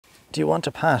Do you want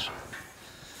a pat?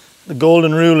 The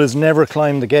golden rule is never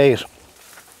climb the gate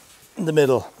in the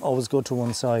middle, always go to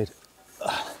one side.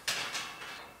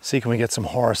 See, can we get some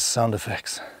horse sound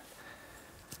effects?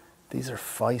 These are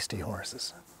feisty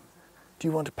horses. Do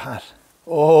you want a pat?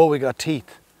 Oh, we got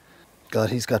teeth. God,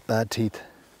 he's got bad teeth.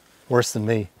 Worse than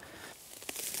me.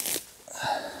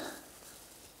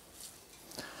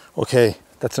 Okay,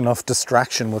 that's enough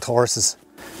distraction with horses.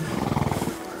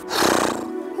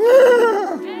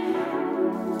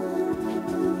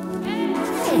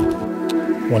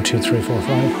 1, 2, 3, 4,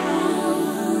 5.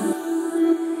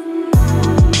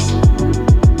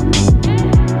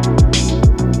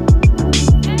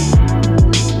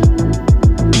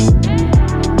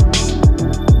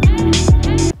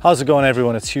 How's it going,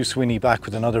 everyone? It's Hugh Sweeney back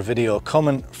with another video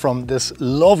coming from this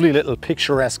lovely little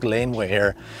picturesque laneway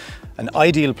here. An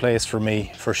ideal place for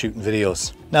me for shooting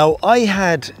videos. Now, I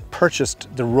had purchased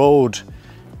the Rode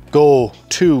Go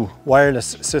 2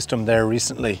 wireless system there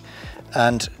recently,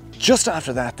 and just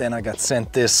after that then I got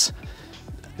sent this.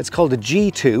 It's called the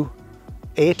G2,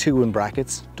 A2 in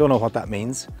brackets, don't know what that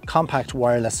means, compact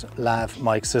wireless lav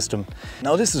mic system.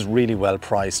 Now this is really well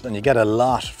priced and you get a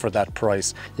lot for that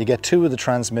price. You get 2 of the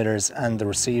transmitters and the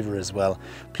receiver as well.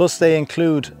 Plus they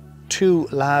include 2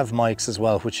 lav mics as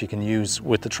well, which you can use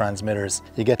with the transmitters.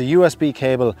 You get the USB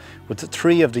cable with the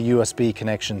 3 of the USB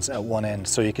connections at one end,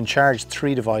 so you can charge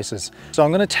 3 devices. So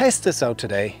I'm going to test this out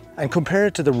today and compare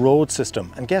it to the Rode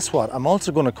system. And guess what? I'm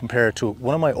also going to compare it to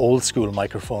one of my old school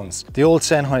microphones, the old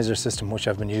Sennheiser system, which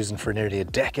I've been using for nearly a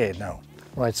decade now.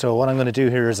 Right, so what I'm going to do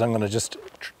here is I'm going to just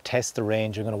test the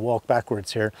range. I'm going to walk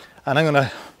backwards here and I'm going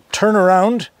to turn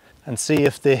around and see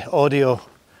if the audio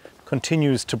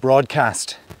continues to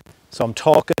broadcast. So I'm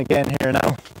talking again here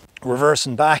now,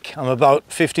 reversing back. I'm about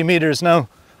 50 meters now.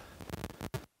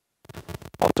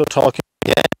 Also talking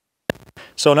again.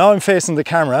 So now I'm facing the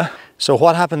camera. So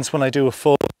what happens when I do a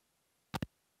full...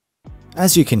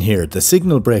 As you can hear, the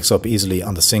signal breaks up easily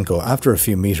on the Synco after a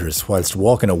few meters whilst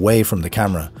walking away from the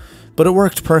camera. But it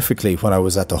worked perfectly when I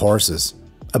was at the horses,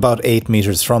 about 8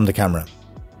 meters from the camera.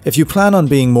 If you plan on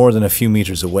being more than a few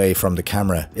meters away from the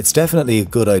camera, it's definitely a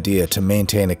good idea to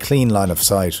maintain a clean line of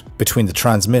sight between the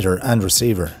transmitter and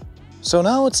receiver. So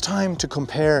now it's time to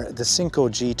compare the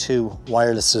Synco G2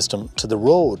 wireless system to the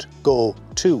Rode Go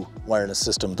 2 wireless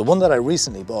system, the one that I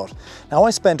recently bought. Now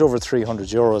I spent over 300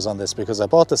 euros on this because I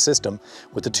bought the system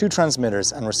with the 2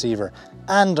 transmitters and receiver,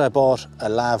 and I bought a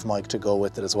lav mic to go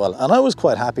with it as well. And I was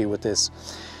quite happy with this.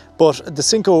 But the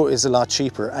Synco is a lot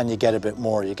cheaper and you get a bit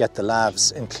more. You get the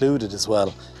lavs included as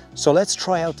well. So let's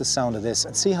try out the sound of this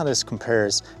and see how this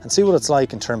compares and see what it's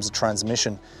like in terms of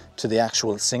transmission to the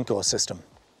actual Synco system.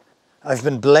 I've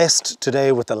been blessed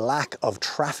today with the lack of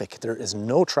traffic. There is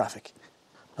no traffic.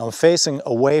 Now I'm facing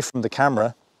away from the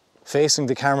camera. Facing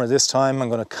the camera this time, I'm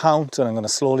going to count and I'm going to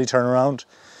slowly turn around.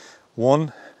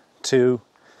 1, 2,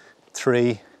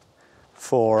 3,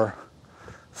 4,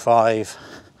 5,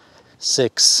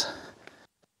 6,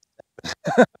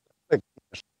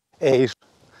 8,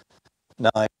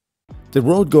 9. The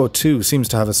Rode Go 2 seems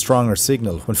to have a stronger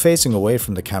signal when facing away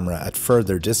from the camera at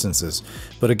further distances,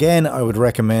 but again I would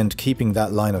recommend keeping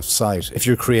that line of sight if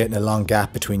you're creating a long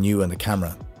gap between you and the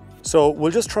camera. So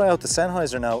we'll just try out the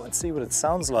Sennheiser now and see what it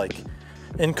sounds like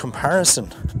in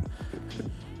comparison.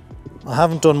 I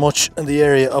haven't done much in the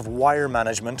area of wire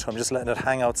management, I'm just letting it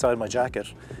hang outside my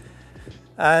jacket.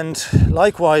 And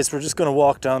likewise, we're just going to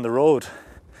walk down the road.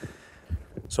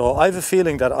 So I have a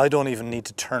feeling that I don't even need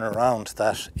to turn around,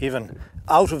 that even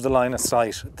out of the line of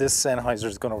sight, this Sennheiser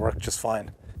is going to work just fine.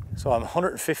 So I'm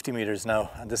 150 meters now,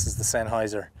 and this is the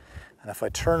Sennheiser. And if I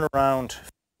turn around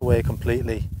away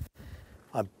completely,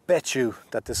 I bet you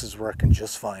that this is working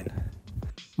just fine.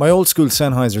 My old school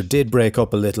Sennheiser did break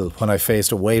up a little when I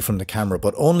faced away from the camera,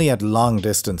 but only at long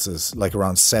distances, like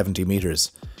around 70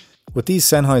 meters. With these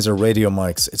Sennheiser radio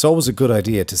mics, it's always a good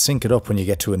idea to sync it up when you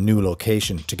get to a new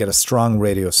location to get a strong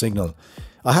radio signal.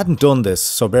 I hadn't done this,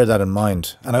 so bear that in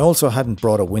mind, and I also hadn't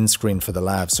brought a windscreen for the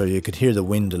lav so you could hear the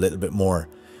wind a little bit more.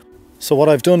 So what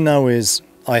I've done now is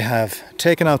I have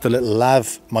taken out the little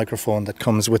lav microphone that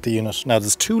comes with the unit. Now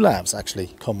there's 2 lavs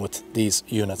actually come with these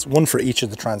units, one for each of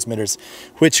the transmitters,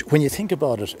 which when you think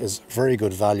about it is very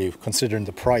good value considering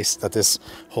the price that this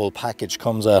whole package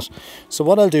comes at. So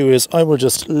what I'll do is I will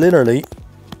just literally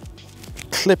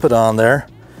clip it on there.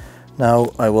 Now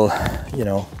I will, you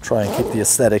know, try and keep the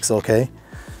aesthetics okay.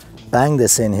 Bang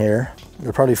this in here.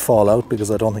 It'll probably fall out because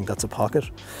I don't think that's a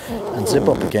pocket. And zip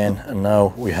up again, and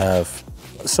now we have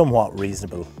a somewhat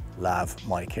reasonable lav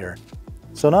mic here.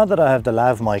 So now that I have the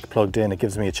lav mic plugged in, it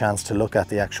gives me a chance to look at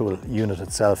the actual unit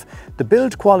itself. The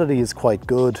build quality is quite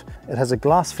good. It has a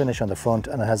gloss finish on the front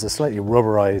and it has a slightly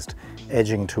rubberized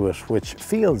edging to it, which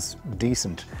feels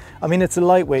decent. I mean, it's a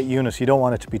lightweight unit. You don't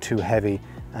want it to be too heavy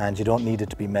and you don't need it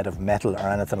to be made of metal or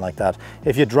anything like that.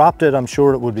 If you dropped it, I'm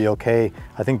sure it would be okay.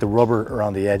 I think the rubber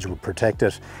around the edge would protect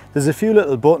it. There's a few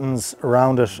little buttons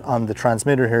around it. On the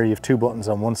transmitter here, you have two buttons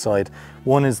on one side.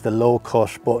 One is the low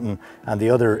cut button and the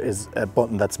other is a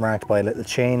button that's marked by a little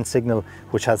chain signal,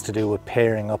 which has to do with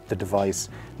pairing up the device.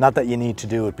 Not that you need to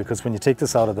do it, because when you take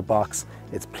this out of the box,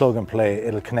 it's plug and play,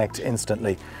 it'll connect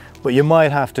instantly. But you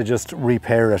might have to just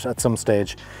repair it at some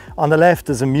stage. On the left,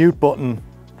 there's a mute button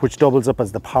which doubles up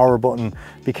as the power button.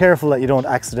 Be careful that you don't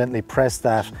accidentally press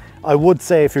that. I would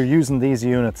say if you're using these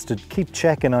units to keep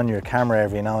checking on your camera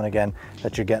every now and again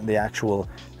that you're getting the actual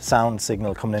sound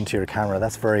signal coming into your camera.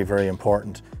 That's very, very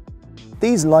important.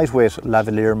 These lightweight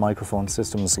lavalier microphone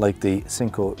systems like the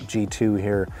Synco G2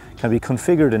 here can be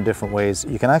configured in different ways.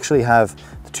 You can actually have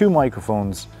the two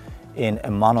microphones in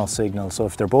a mono signal, so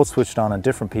if they're both switched on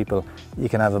different people, you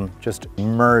can have them just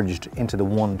merged into the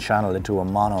one channel, into a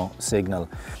mono signal.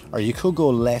 Or you could go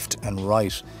left and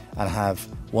right and have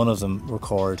one of them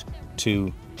record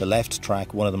to the left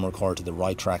track, one of them record to the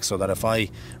right track, so that if I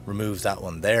remove that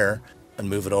one there and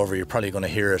move it over, you're probably going to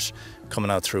hear it coming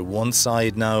out through one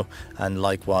side now, and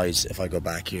likewise if I go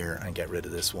back here and get rid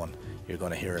of this one, you're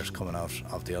going to hear it coming out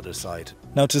of the other side.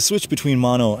 Now, to switch between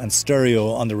mono and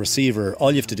stereo on the receiver,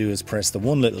 all you have to do is press the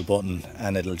one little button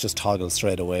and it'll just toggle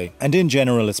straight away. And in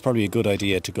general, it's probably a good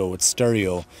idea to go with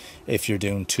stereo if you're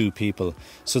doing two people,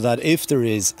 so that if there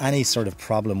is any sort of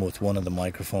problem with one of the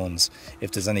microphones,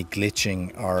 if there's any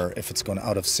glitching or if it's going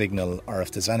out of signal or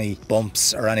if there's any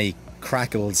bumps or any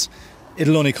crackles,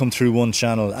 it'll only come through one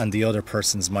channel and the other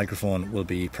person's microphone will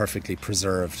be perfectly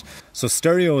preserved. So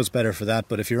stereo is better for that,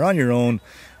 but if you're on your own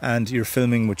and you're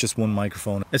filming with just one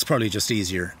microphone, it's probably just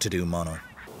easier to do mono.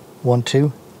 1,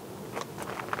 2.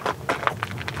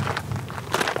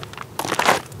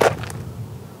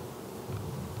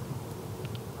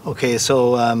 Okay,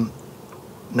 so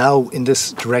now in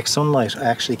this direct sunlight, I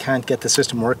actually can't get the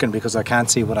system working because I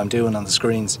can't see what I'm doing on the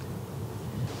screens.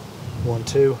 1,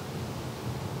 2.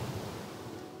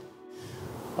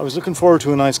 I was looking forward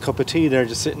to a nice cup of tea there,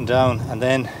 just sitting down, and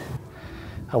then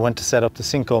I went to set up the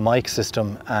Synco mic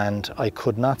system and I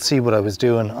could not see what I was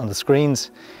doing on the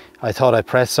screens. I thought I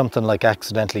pressed something like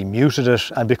accidentally muted it,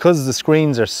 and because the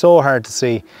screens are so hard to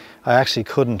see, I actually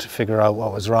couldn't figure out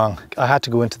what was wrong. I had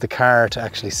to go into the car to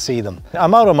actually see them.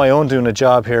 I'm out on my own doing a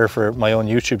job here for my own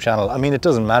YouTube channel. I mean, it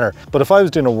doesn't matter, but if I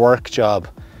was doing a work job,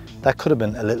 that could have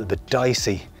been a little bit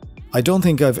dicey. I don't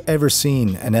think I've ever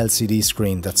seen an LCD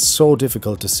screen that's so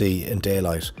difficult to see in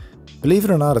daylight. Believe it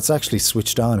or not, it's actually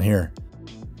switched on here.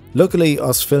 Luckily,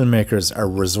 us filmmakers are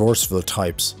resourceful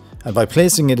types, and by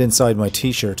placing it inside my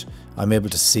t-shirt, I'm able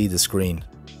to see the screen.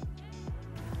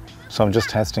 So I'm just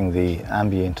testing the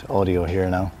ambient audio here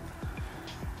now.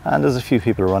 And there's a few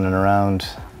people running around,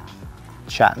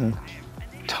 chatting,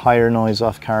 tire noise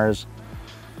off cars,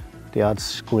 the odd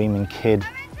screaming kid.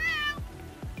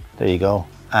 There you go.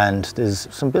 And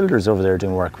there's some builders over there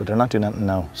doing work, but they're not doing anything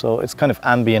now. So it's kind of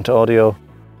ambient audio.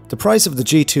 The price of the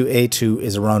G2A2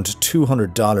 is around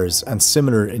 $200 and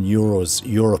similar in euros,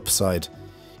 Europe side.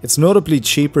 It's notably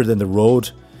cheaper than the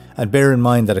Rode, and bear in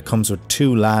mind that it comes with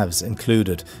two lavs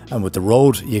included, and with the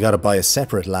Rode you gotta buy a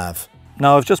separate lav.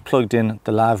 Now I've just plugged in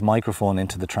the lav microphone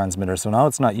into the transmitter, so now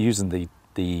it's not using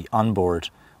the onboard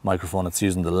microphone, it's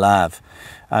using the lav.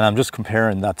 And I'm just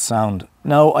comparing that sound.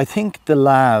 Now I think the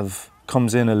lav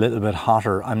comes in a little bit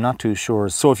hotter, I'm not too sure.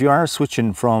 So if you are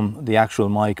switching from the actual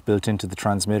mic built into the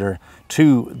transmitter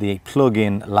to the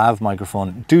plug-in lav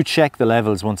microphone, do check the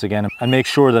levels once again and make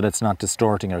sure that it's not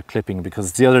distorting or clipping,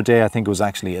 because the other day I think it was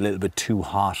actually a little bit too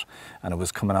hot and it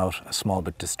was coming out a small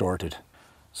bit distorted.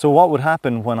 So what would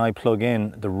happen when I plug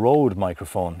in the Rode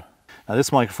microphone? Now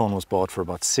this microphone was bought for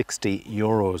about 60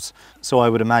 euros, so I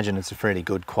would imagine it's a fairly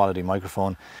good quality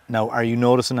microphone. Now, are you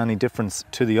noticing any difference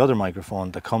to the other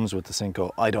microphone that comes with the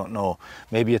Synco? I don't know.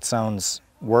 Maybe it sounds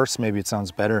worse, maybe it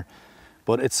sounds better,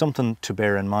 but it's something to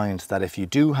bear in mind that if you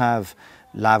do have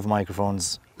lav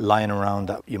microphones lying around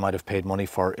that you might have paid money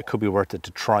for, it could be worth it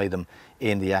to try them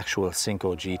in the actual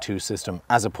Synco G2 system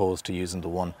as opposed to using the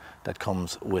one that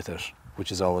comes with it,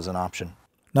 which is always an option.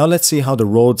 Now let's see how the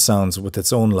Rode sounds with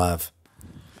its own lav.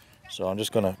 So I'm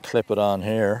just going to clip it on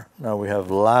here. Now we have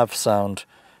lav sound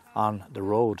on the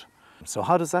Rode. So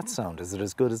how does that sound? Is it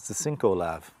as good as the Synco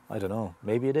lav? I don't know.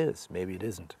 Maybe it is, maybe it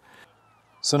isn't.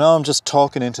 So now I'm just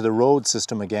talking into the Rode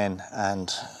system again,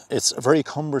 and it's very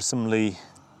cumbersomely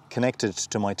connected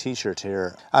to my t-shirt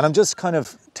here. And I'm just kind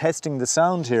of testing the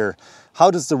sound here. How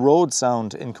does the Rode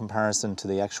sound in comparison to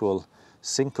the actual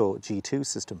Synco G2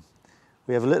 system?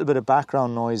 We have a little bit of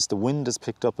background noise, the wind has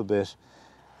picked up a bit,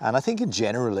 and I think in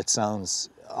general it sounds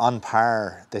on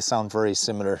par. They sound very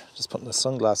similar. Just putting the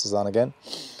sunglasses on again.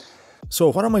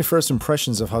 So what are my first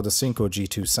impressions of how the Synco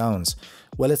G2 sounds?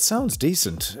 Well, it sounds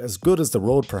decent, as good as the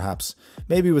Rode perhaps,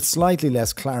 maybe with slightly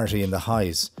less clarity in the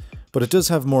highs, but it does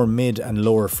have more mid and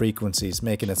lower frequencies,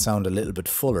 making it sound a little bit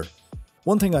fuller.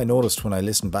 One thing I noticed when I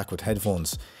listened back with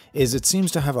headphones is it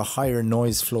seems to have a higher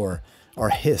noise floor, or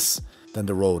hiss, than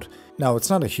the Rode. Now, it's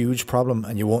not a huge problem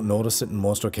and you won't notice it in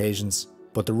most occasions,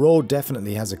 but the Rode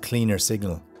definitely has a cleaner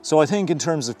signal. So I think in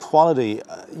terms of quality,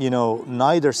 you know,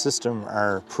 neither system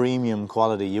are premium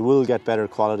quality. You will get better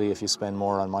quality if you spend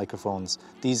more on microphones.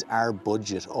 These are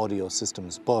budget audio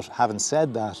systems, but having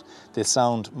said that, they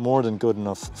sound more than good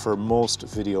enough for most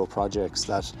video projects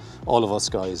that all of us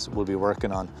guys will be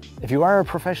working on. If you are a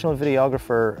professional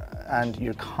videographer and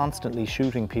you're constantly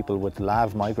shooting people with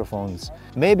lav microphones,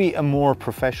 maybe a more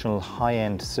professional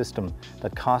high-end system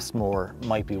that costs more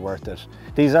might be worth it.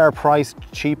 These are priced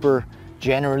cheaper.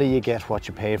 Generally, you get what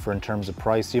you pay for in terms of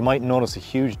price. You might notice a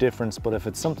huge difference, but if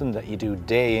it's something that you do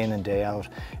day in and day out,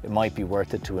 it might be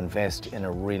worth it to invest in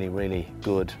a really, really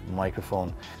good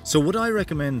microphone. So would I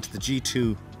recommend the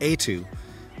G2 A2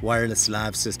 wireless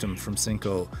lav system from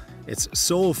Synco? It's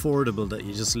so affordable that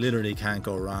you just literally can't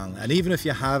go wrong. And even if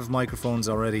you have microphones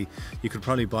already, you could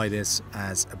probably buy this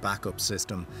as a backup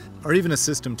system, or even a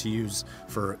system to use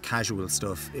for casual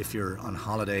stuff if you're on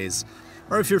holidays,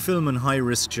 or if you're filming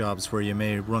high-risk jobs where you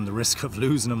may run the risk of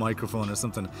losing a microphone or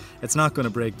something. It's not going to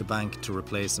break the bank to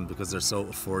replace them because they're so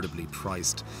affordably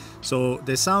priced. So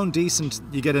they sound decent,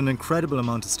 you get an incredible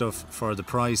amount of stuff for the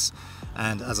price,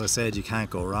 and as I said, you can't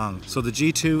go wrong. So the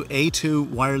G2 A2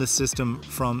 wireless system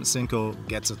from Synco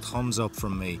gets a thumbs up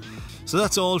from me. So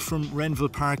that's all from Renville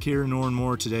Park here in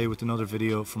Oranmore today with another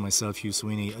video from myself, Hugh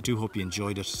Sweeney. I do hope you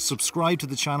enjoyed it. Subscribe to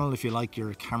the channel if you like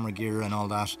your camera gear and all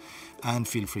that, and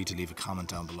feel free to leave a comment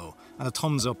down below. And a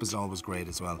thumbs up is always great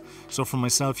as well. So from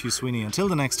myself, Hugh Sweeney, until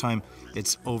the next time,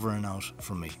 it's over and out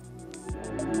from me.